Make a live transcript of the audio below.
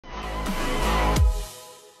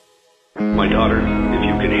My daughter, if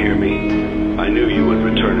you can hear me, I knew you would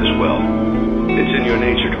return as well. It's in your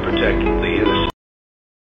nature to protect the innocent.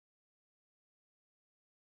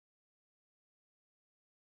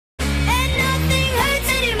 And nothing hurts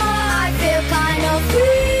anymore. I feel kind of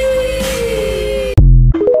free.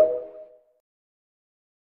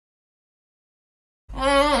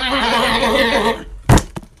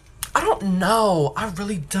 I don't know. I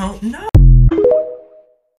really don't know.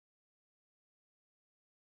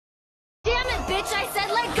 Damn it, bitch, I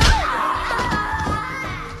said let go!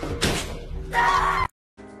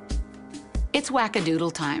 It's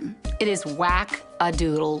whack-a-doodle time. It is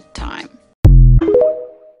whack-a-doodle time.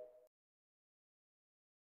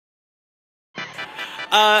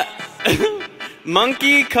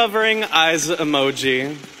 Monkey covering eyes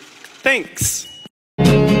emoji. Thanks.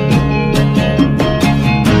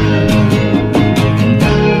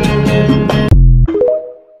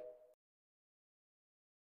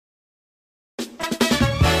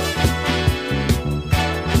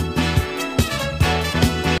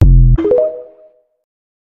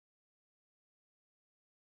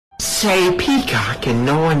 Say peacock and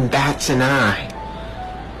no one bats an eye.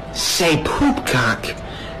 Say poopcock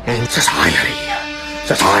and society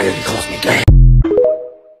calls me gay.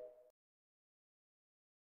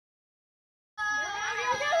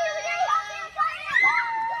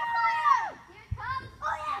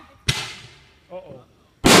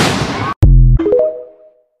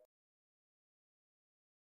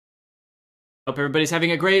 Hope everybody's having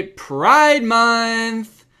a great Pride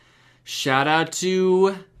Month. Shout out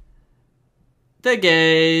to the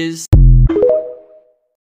gays.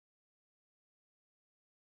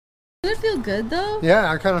 Does it feel good though?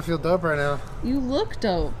 Yeah, I kind of feel dope right now. You look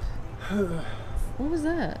dope. What was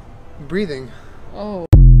that? Breathing. Oh.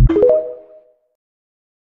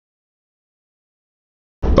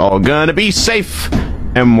 All gonna be safe,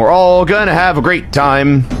 and we're all gonna have a great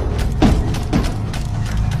time.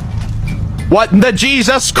 What in the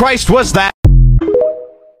Jesus Christ was that?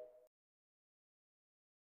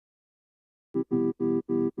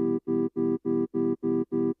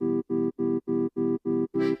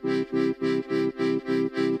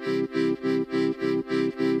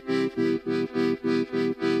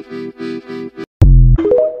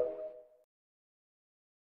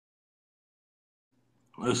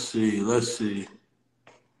 Let's see.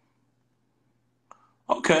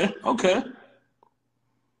 Okay.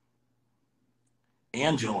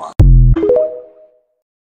 Angela.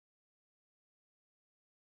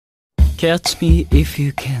 Catch me if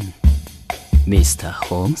you can, Mr.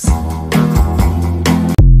 Holmes.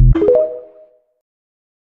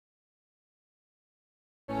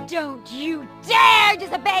 Don't you dare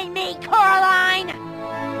disobey me, Coraline!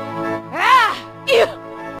 Ah! Ew!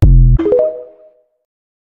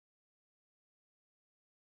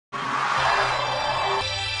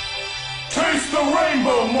 Taste the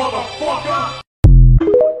rainbow, motherfucker!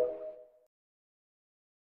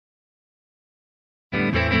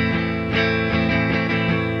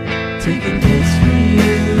 Take a kiss for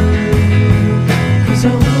you, 'cause I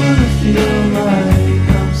wanna feel like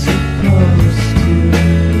I'm supposed to.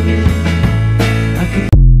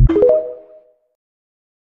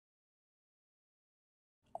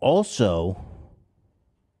 Also,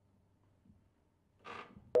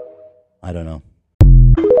 I don't know.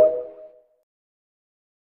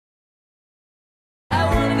 I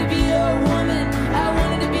wanted to be your woman, I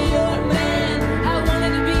wanted to be your man, I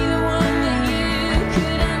wanted to be the one that you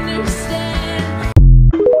could understand.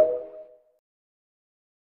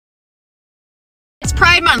 It's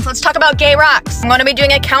Pride Month. Let's talk about gay rocks. I'm going to be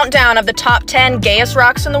doing a countdown of the top 10 gayest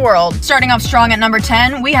rocks in the world. Starting off strong at number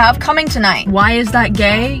 10, we have Coming Tonight. Why is that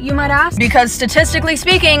gay, you might ask? Because statistically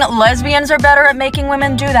speaking, lesbians are better at making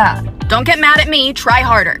women do that. Don't get mad at me, try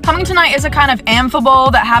harder. Coming Tonight is a kind of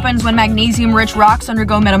amphibole that happens when magnesium-rich rocks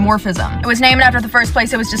undergo metamorphism. It was named after the first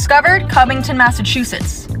place it was discovered, Covington,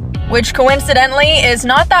 Massachusetts, which coincidentally is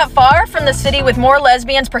not that far from the city with more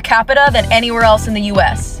lesbians per capita than anywhere else in the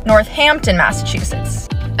US, Northampton, Massachusetts.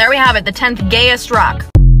 There we have it, the 10th gayest rock.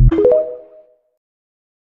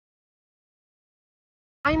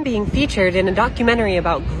 I'm being featured in a documentary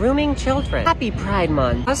about grooming children. Happy Pride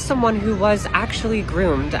Month. As someone who was actually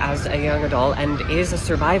groomed as a young adult and is a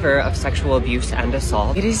survivor of sexual abuse and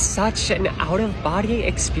assault, it is such an out-of-body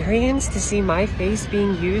experience to see my face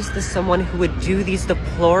being used as someone who would do these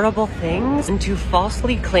deplorable things, and to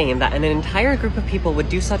falsely claim that an entire group of people would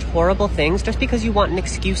do such horrible things just because you want an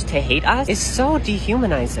excuse to hate us is so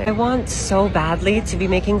dehumanizing. I want so badly to be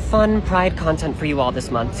making fun Pride content for you all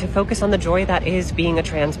this month, to focus on the joy that is being a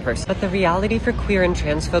trans person. But the reality for queer and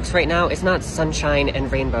trans folks right now is not sunshine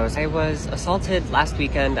and rainbows. I was assaulted last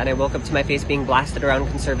weekend and I woke up to my face being blasted around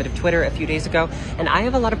conservative Twitter a few days ago. And I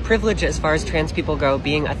have a lot of privilege as far as trans people go,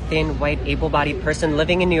 being a thin, white, able-bodied person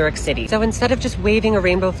living in New York City. So instead of just waving a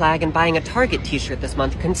rainbow flag and buying a Target t-shirt this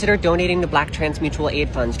month, consider donating to Black Trans Mutual Aid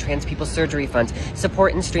Funds, trans people's surgery funds,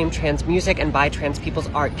 support and stream trans music and buy trans people's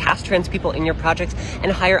art, cast trans people in your projects,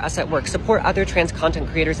 and hire us at work. Support other trans content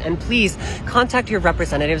creators, and please contact your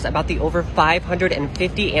representatives about the over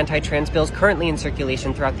 550 anti-trans bills currently in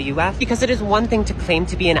circulation throughout the US, because it is one thing to claim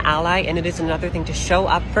to be an ally and it is another thing to show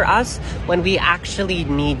up for us when we actually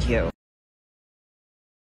need you.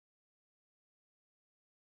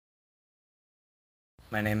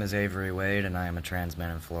 My name is Avery Wade, and I am a trans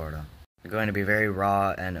man in Florida. I'm going to be very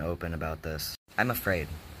raw and open about this. I'm afraid.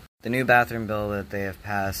 The new bathroom bill that they have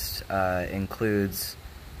passed includes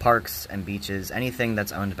parks and beaches, anything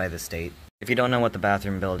that's owned by the state. If you don't know what the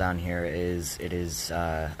bathroom bill down here is, it is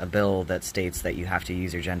a bill that states that you have to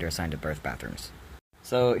use your gender assigned at birth bathrooms.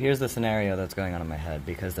 So here's the scenario that's going on in my head,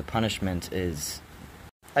 because the punishment is,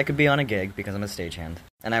 I could be on a gig because I'm a stagehand,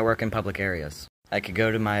 and I work in public areas. I could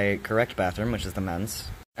go to my correct bathroom, which is the men's,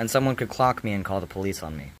 and someone could clock me and call the police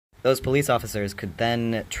on me. Those police officers could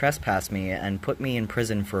then trespass me and put me in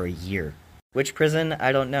prison for a year. Which prison?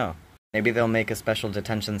 I don't know. Maybe they'll make a special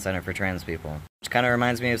detention center for trans people. Which kind of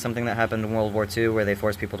reminds me of something that happened in World War II where they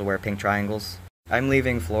forced people to wear pink triangles. I'm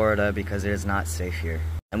leaving Florida because it is not safe here,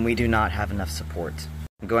 and we do not have enough support.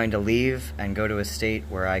 I'm going to leave and go to a state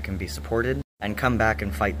where I can be supported and come back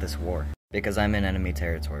and fight this war, because I'm in enemy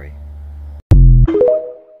territory.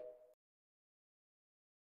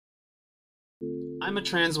 I'm a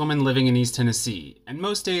trans woman living in East Tennessee, and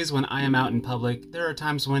most days when I am out in public, there are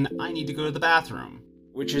times when I need to go to the bathroom.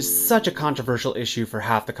 Which is such a controversial issue for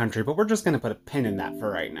half the country, but we're just gonna put a pin in that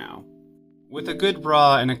for right now. With a good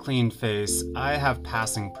bra and a clean face, I have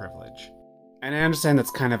passing privilege. And I understand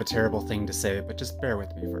that's kind of a terrible thing to say, but just bear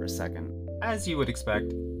with me for a second. As you would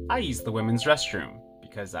expect, I use the women's restroom,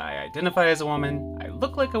 because I identify as a woman, I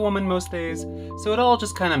look like a woman most days, so it all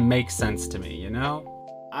just kind of makes sense to me, you know?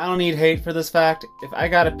 I don't need hate for this fact. If I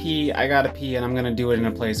gotta pee, and I'm gonna do it in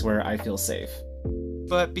a place where I feel safe.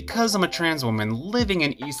 But because I'm a trans woman living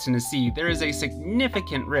in East Tennessee, there is a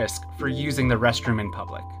significant risk for using the restroom in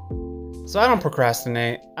public. So I don't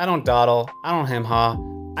procrastinate, I don't dawdle, I don't hem-haw.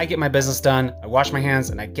 I get my business done, I wash my hands,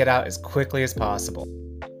 and I get out as quickly as possible.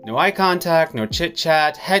 No eye contact, no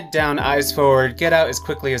chit-chat, head down, eyes forward, get out as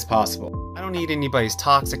quickly as possible. I don't need anybody's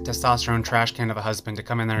toxic testosterone trash can of a husband to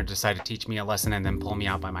come in there and decide to teach me a lesson and then pull me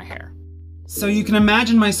out by my hair. So you can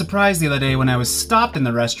imagine my surprise the other day when I was stopped in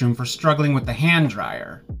the restroom for struggling with the hand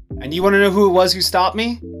dryer. And you want to know who it was who stopped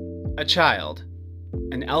me? A child.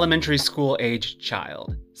 An elementary school aged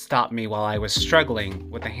child stopped me while I was struggling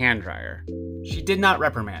with the hand dryer. She did not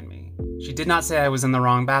reprimand me. She did not say I was in the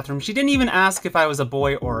wrong bathroom. She didn't even ask if I was a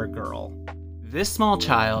boy or a girl. This small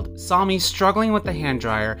child saw me struggling with the hand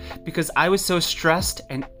dryer because I was so stressed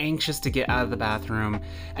and anxious to get out of the bathroom,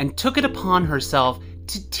 and took it upon herself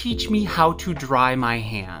to teach me how to dry my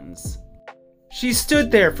hands. She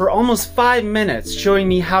stood there for almost 5 minutes showing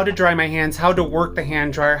me how to dry my hands, how to work the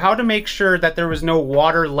hand dryer, how to make sure that there was no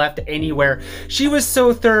water left anywhere. She was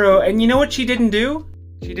so thorough, and you know what she didn't do?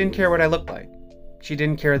 She didn't care what I looked like. She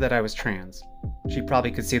didn't care that I was trans. She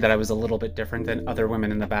probably could see that I was a little bit different than other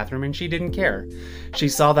women in the bathroom, and she didn't care. She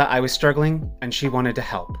saw that I was struggling, and she wanted to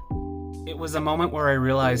help. It was a moment where I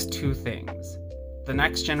realized two things. The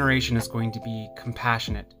next generation is going to be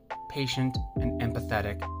compassionate, patient, and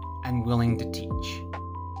empathetic, and willing to teach.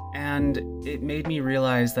 And it made me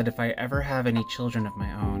realize that if I ever have any children of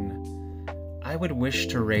my own, I would wish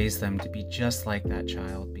to raise them to be just like that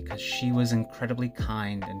child, because she was incredibly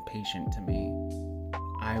kind and patient to me.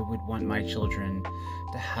 I would want my children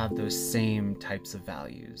to have those same types of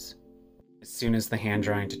values. As soon as the hand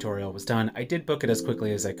drying tutorial was done, I did book it as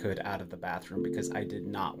quickly as I could out of the bathroom because I did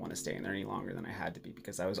not want to stay in there any longer than I had to be,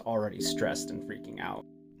 because I was already stressed and freaking out.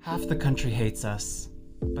 Half the country hates us,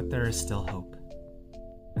 but there is still hope.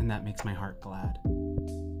 And that makes my heart glad.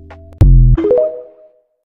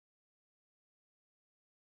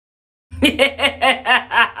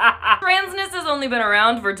 Transness has only been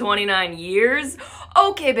around for 29 years.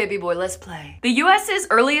 Okay, baby boy, let's play. The US's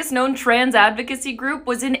earliest known trans advocacy group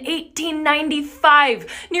was in 1895,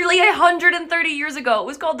 nearly 130 years ago. It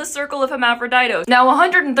was called the Circle of Hermaphroditos. Now,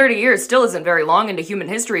 130 years still isn't very long into human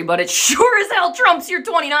history, but it sure as hell trumps your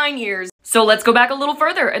 29 years. So let's go back a little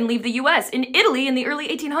further and leave the US. In Italy, in the early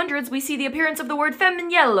 1800s, we see the appearance of the word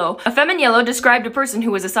femminillo. A femminillo described a person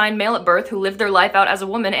who was assigned male at birth, who lived their life out as a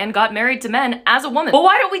woman and got married to men as a woman. But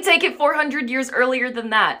why don't we take it 400 years earlier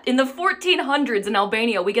than that? In the 1400s in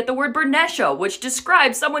Albania, we get the word bernesho, which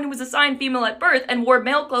describes someone who was assigned female at birth and wore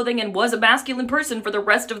male clothing and was a masculine person for the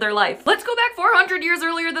rest of their life. Let's go back 400 years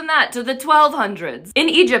earlier than that, to the 1200s. In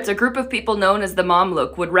Egypt, a group of people known as the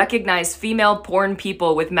Mamluk would recognize female porn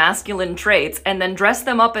people with masculine traits and then dress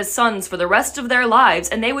them up as sons for the rest of their lives,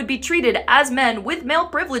 and they would be treated as men with male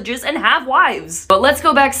privileges and have wives. But let's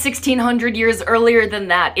go back 1600 years earlier than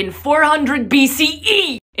that, in 400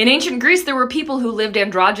 BCE! In ancient Greece, there were people who lived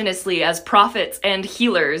androgynously as prophets and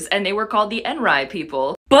healers, and they were called the Enrai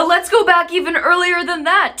people. But let's go back even earlier than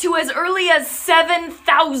that, to as early as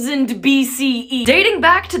 7000 BCE. Dating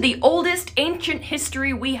back to the oldest ancient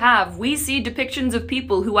history we have, we see depictions of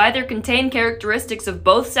people who either contain characteristics of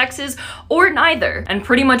both sexes or neither. And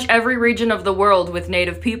pretty much every region of the world with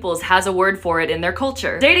native peoples has a word for it in their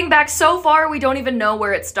culture. Dating back so far, we don't even know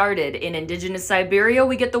where it started. In indigenous Siberia,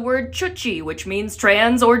 we get the word chuchi, which means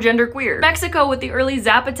trans or genderqueer. Mexico, with the early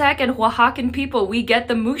Zapotec and Oaxacan people, we get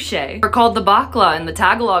the muxe. We're called the Bakla and the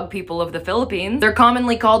Tagalog people of the Philippines. They're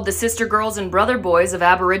commonly called the sister girls and brother boys of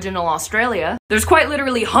Aboriginal Australia. There's quite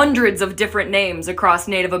literally hundreds of different names across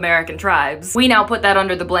Native American tribes. We now put that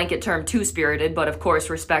under the blanket term two-spirited, but of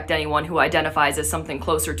course respect anyone who identifies as something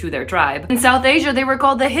closer to their tribe. In South Asia, they were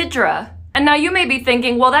called the Hijra. And now you may be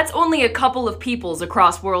thinking, well, that's only a couple of peoples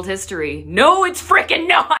across world history. No, it's frickin'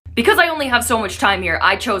 not! Because I only have so much time here,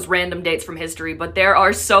 I chose random dates from history, but there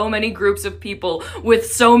are so many groups of people with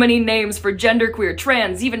so many names for genderqueer,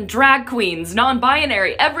 trans, even drag queens,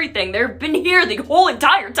 non-binary, everything. They've been here the whole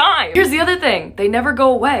entire time! Here's the other thing, they never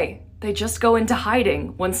go away. They just go into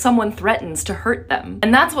hiding when someone threatens to hurt them.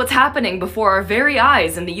 And that's what's happening before our very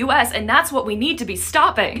eyes in the US, and that's what we need to be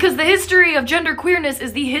stopping. Because the history of genderqueerness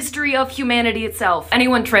is the history of humanity itself.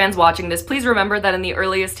 Anyone trans watching this, please remember that in the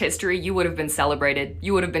earliest history, you would have been celebrated.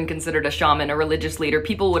 You would have been considered a shaman, a religious leader.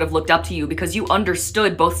 People would have looked up to you because you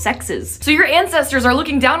understood both sexes. So your ancestors are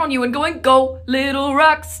looking down on you and going, "Go, little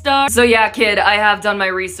rock star." So yeah, kid, I have done my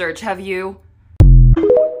research. Have you?